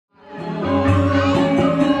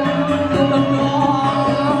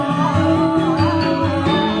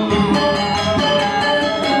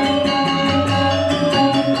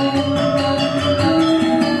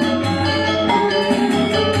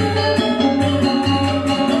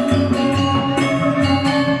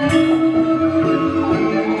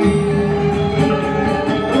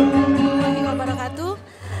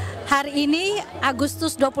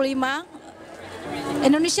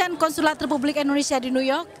Indonesian Konsulat Republik Indonesia di New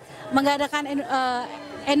York mengadakan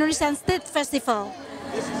Indonesian Street Festival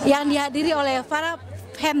yang dihadiri oleh para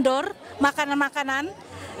vendor makanan-makanan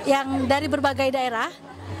yang dari berbagai daerah,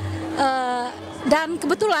 dan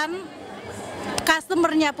kebetulan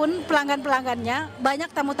customernya pun, pelanggan-pelanggannya banyak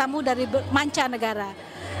tamu-tamu dari mancanegara.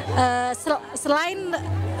 Selain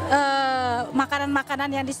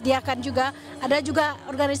makanan-makanan yang disediakan juga ada juga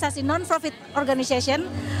organisasi non-profit organization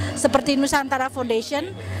seperti Nusantara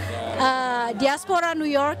Foundation, Diaspora New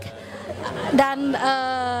York, dan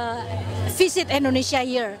Visit Indonesia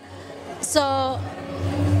Year. So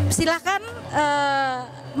silakan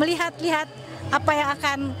melihat-lihat apa yang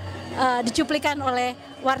akan dicuplikan oleh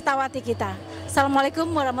wartawati kita.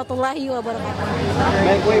 Assalamualaikum warahmatullahi wabarakatuh.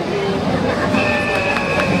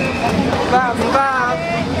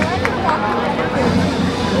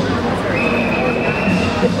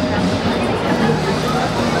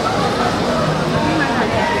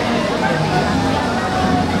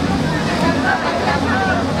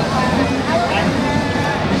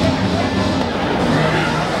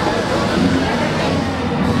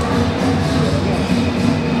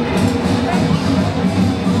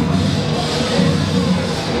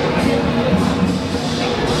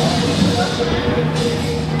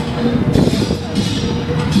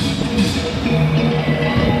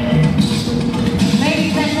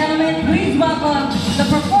 Ladies and gentlemen, please welcome the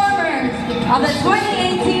performers of the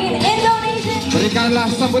 2018 Indonesian. Berikanlah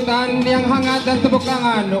sambutan yang hangat dan tepuk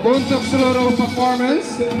tangan untuk seluruh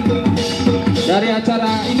performance dari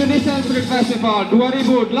acara Indonesian Street Festival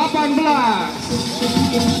 2018.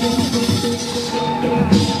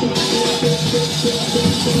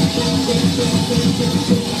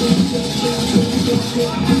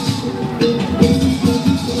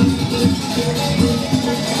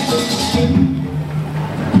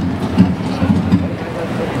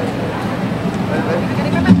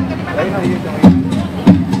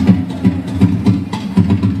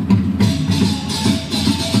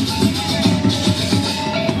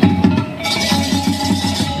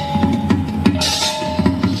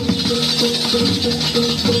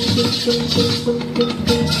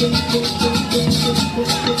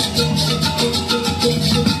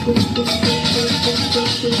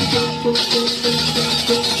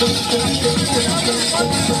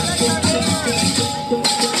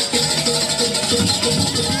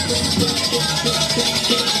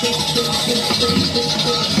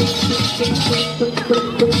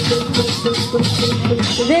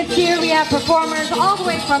 This year we have performers all the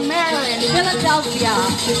way from Maryland, Philadelphia,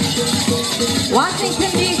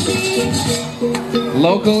 Washington, D.C.,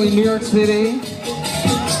 Local in New York City,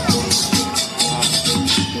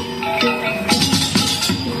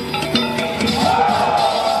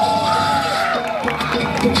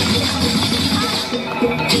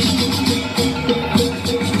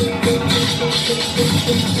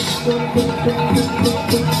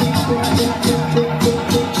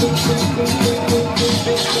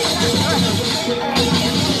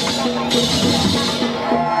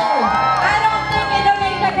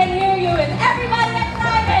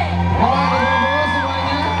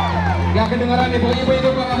 kedengaran ibu-ibu itu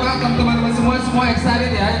bapak-bapak, teman-teman semua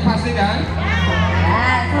excited ya, pasti kan?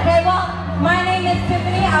 Yes. Okay, well, my name is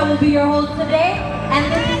Tiffany. I will be your host today, and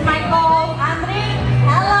this is my co-host Andri.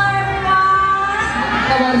 Hello, everyone.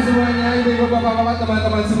 Kabar semuanya, ibu-ibu, bapak-bapak,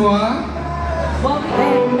 teman-teman semua.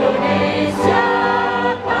 Indonesia,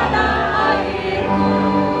 tanah airku,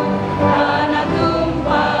 tanah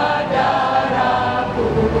tumpah darahku,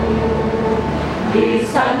 di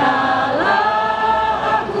sana.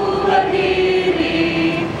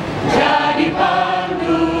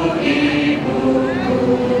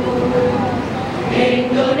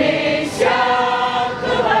 Indonesia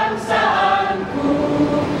kebangsaanku,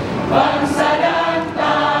 bangsa dan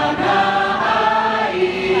tanah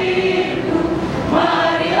airku,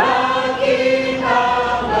 marilah kita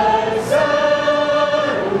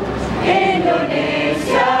berseru,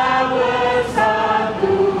 Indonesia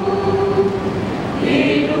bersatu,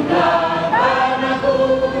 hiduplah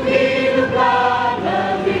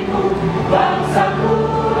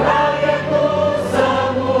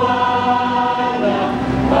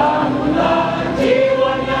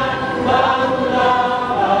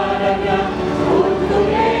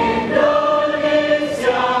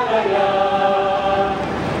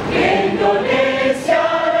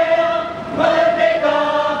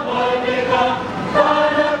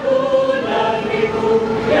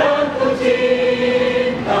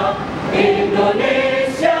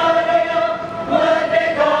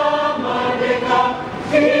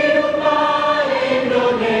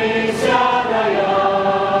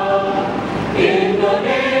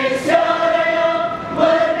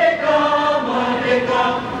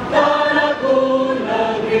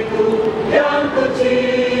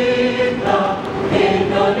cinta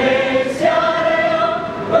Indonesia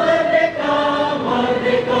Raya, merdeka,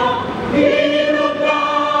 merdeka,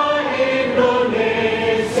 hiduplah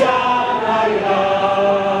Indonesia Raya.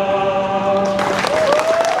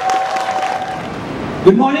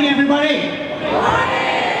 Good morning, everybody.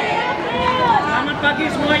 Selamat pagi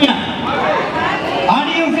semuanya. How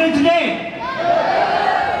do you feel today?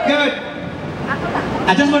 Good.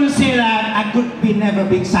 I just want to say that I could be never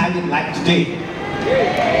be excited like today.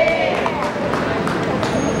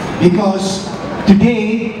 Because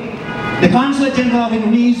today, the Consulate General of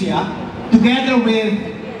Indonesia, together with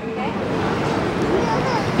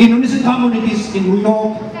Indonesian communities in New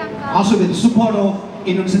York, also with the support of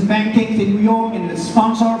Indonesian pancakes in New York and the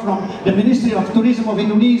sponsor from the Ministry of Tourism of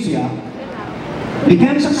Indonesia, we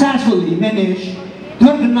can successfully manage to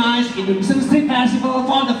organize Indonesian Street Festival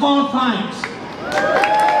for the 4th times.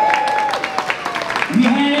 We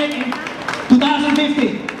had it in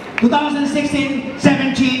 2015, 2016,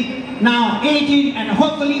 17, now 18, and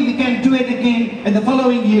hopefully we can do it again in the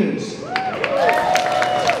following years.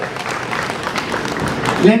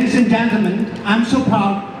 Ladies and gentlemen, I'm so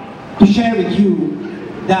proud to share with you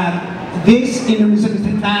that this Indonesian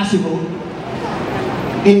Street Festival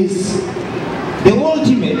is the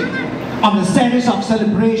ultimate of the series of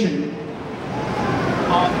celebration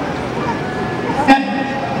of the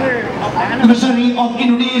anniversary of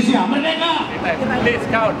Indonesia. Merdeka! Please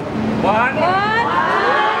count. 1, 2,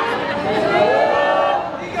 3.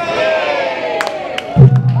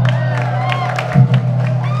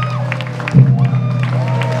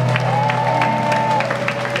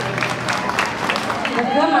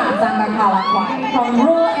 From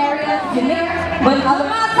rural areas, unique with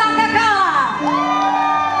Alamat Sangkakala.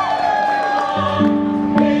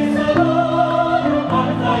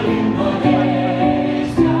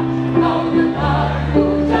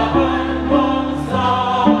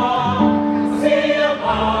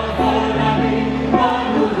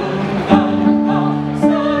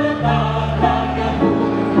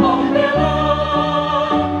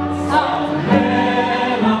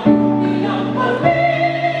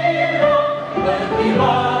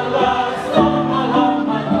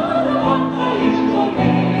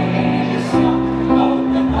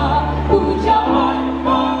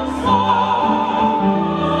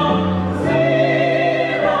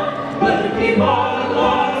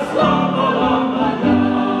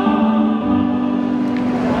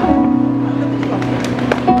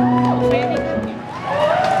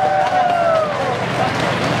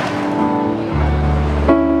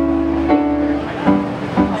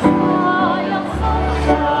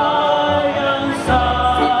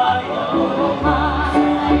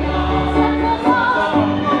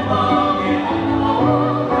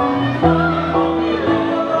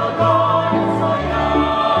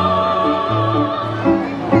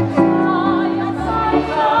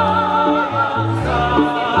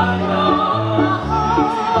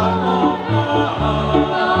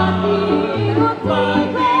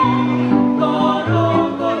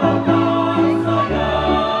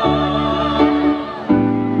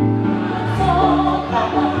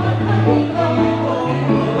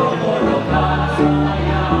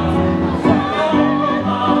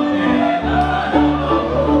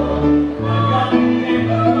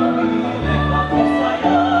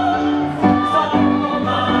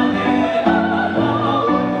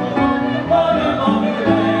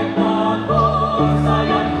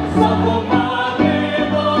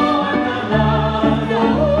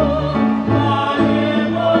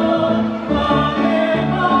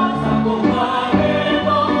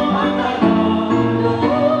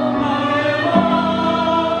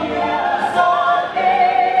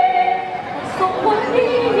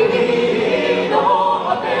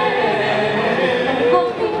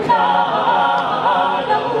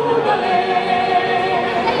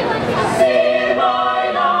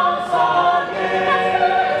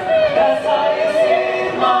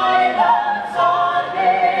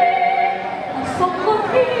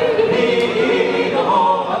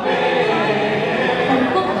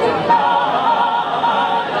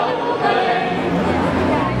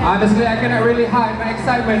 Honestly, I cannot really hide my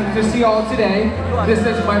excitement to see you all today. This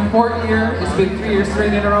is my 4th year. It's been 3 years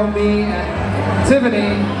straight in a row. Me and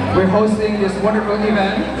Tiffany, we're hosting this wonderful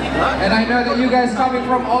event. And I know that you guys coming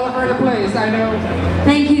from all over the place. I know.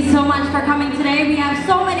 Thank you so much for coming today. We have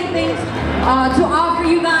so many things to offer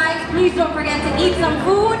you guys. Please don't forget to eat some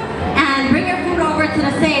food and bring your food over to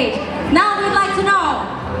the stage. Now we'd like to know,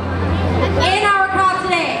 in our crowd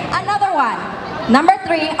today, another one. Number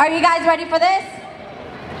 3, are you guys ready for this?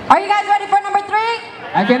 Are you guys ready for number 3?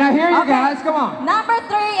 I cannot hear you guys, come on. Number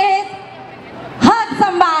 3 is Hugs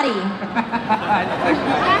somebody.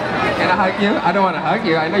 Can I hug you? I don't want to hug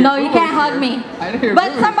you. I know No, you can't hug me. I know you're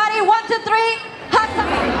But rude. somebody, 1, 2, 3, hug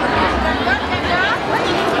somebody.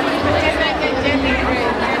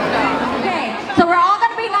 Okay, so we're all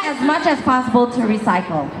going to be as much as possible to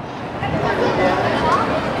recycle.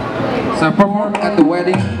 So perform at the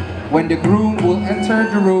wedding when the groom will enter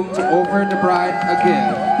the room to offer the bride a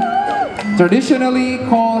gift. Traditionally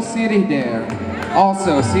called sirih there,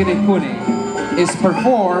 also sirih kuning, is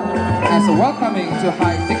performed as a welcoming to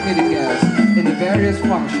high dignity guests in the various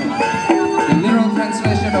functions. The literal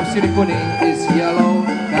translation of sirih kuning is yellow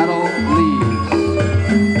nettle leaves.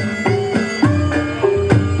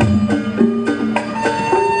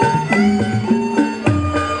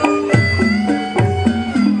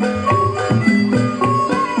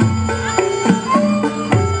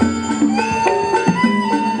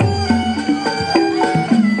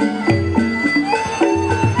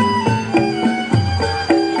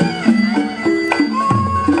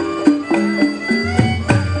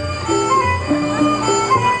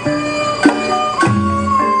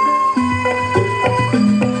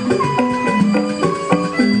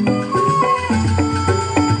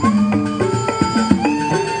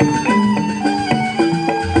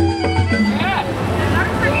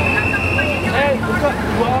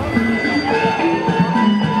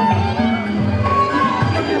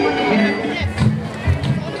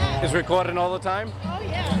 Is recording all the time? Oh,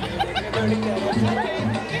 yeah.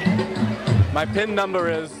 My PIN number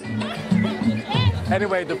is...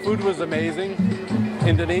 Anyway, the food was amazing.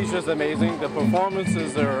 Indonesia's amazing. The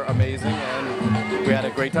performances are amazing, and we had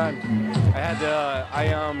a great time. I had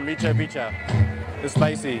ayam rica. It's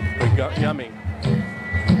spicy, but yummy.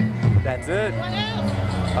 That's it.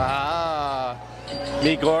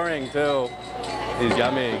 Mee goreng too. It's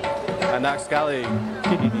yummy. Anak skali.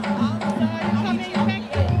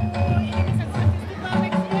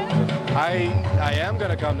 I am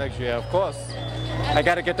gonna come next year, of course. I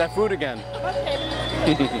gotta get that food again.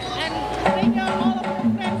 Okay. And bring all of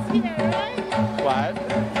your friends here, right? What?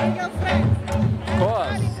 Bring your friends. Of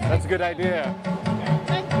course. That's a good idea.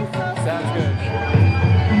 Thank you so much. Sounds good.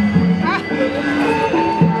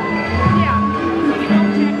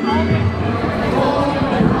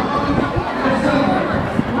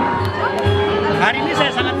 Hari ini saya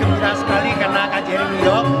sangat gembira sekali karena KJRI New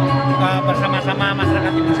York bersama-sama masyarakat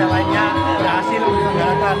Indonesia lainnya berhasil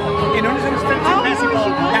menyelenggarakan Indonesian Street Festival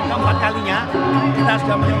yang keempat kalinya. Kita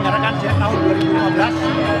sudah menyelenggarakan sejak tahun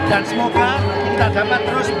 2015 dan semoga kita dapat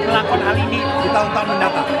terus melakukan hal ini di tahun-tahun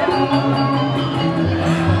mendatang.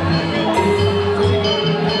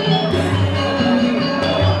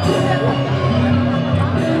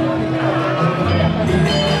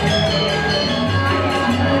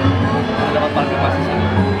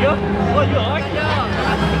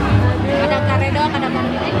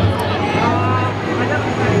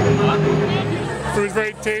 Food's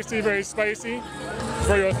very tasty, very spicy,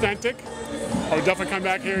 very authentic. I would definitely come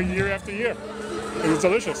back here year after year. It was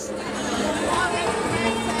delicious.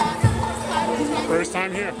 First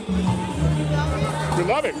time here. We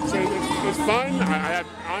love it. So it's fun.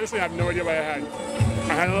 Honestly, I have no idea what I had.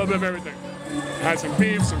 I had a little bit of everything. I had some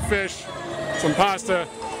beef, some fish, some pasta.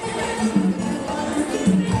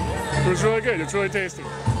 It was really good. It's really tasty.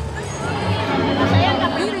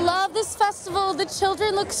 We love this festival. The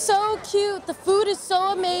children look so cute. The food is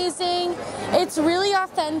so amazing. It's really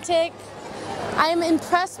authentic. I'm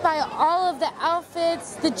impressed by all of the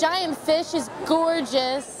outfits. The giant fish is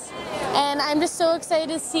gorgeous. And I'm just so excited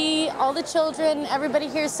to see all the children, everybody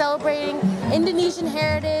here celebrating Indonesian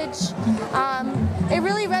heritage. It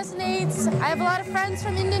really resonates. I have a lot of friends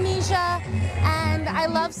from Indonesia, and I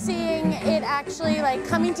love seeing it actually like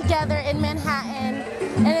coming together in Manhattan,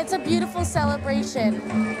 and it's a beautiful celebration.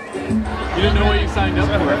 You didn't know what you signed up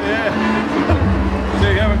for. Yeah. So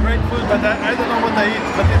you have a great food, but I don't know what I eat,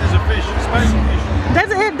 but it is a fish, spicy fish.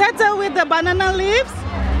 That's it. That's with the banana leaves.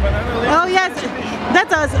 Banana leaves. Oh yes,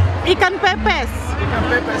 that's us. Ikan pepes. Ikan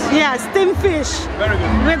pepes. Yeah, steamed fish. Very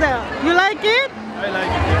good. With you like it? I like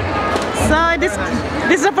it. Yeah. So this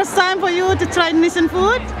is the first time for you to try Indonesian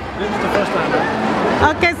food. This is the first time.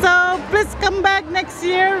 Okay, so please come back next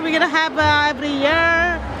year. We're gonna have every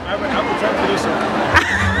year. I will try to do so.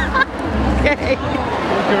 Okay.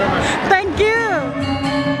 Thank you very much.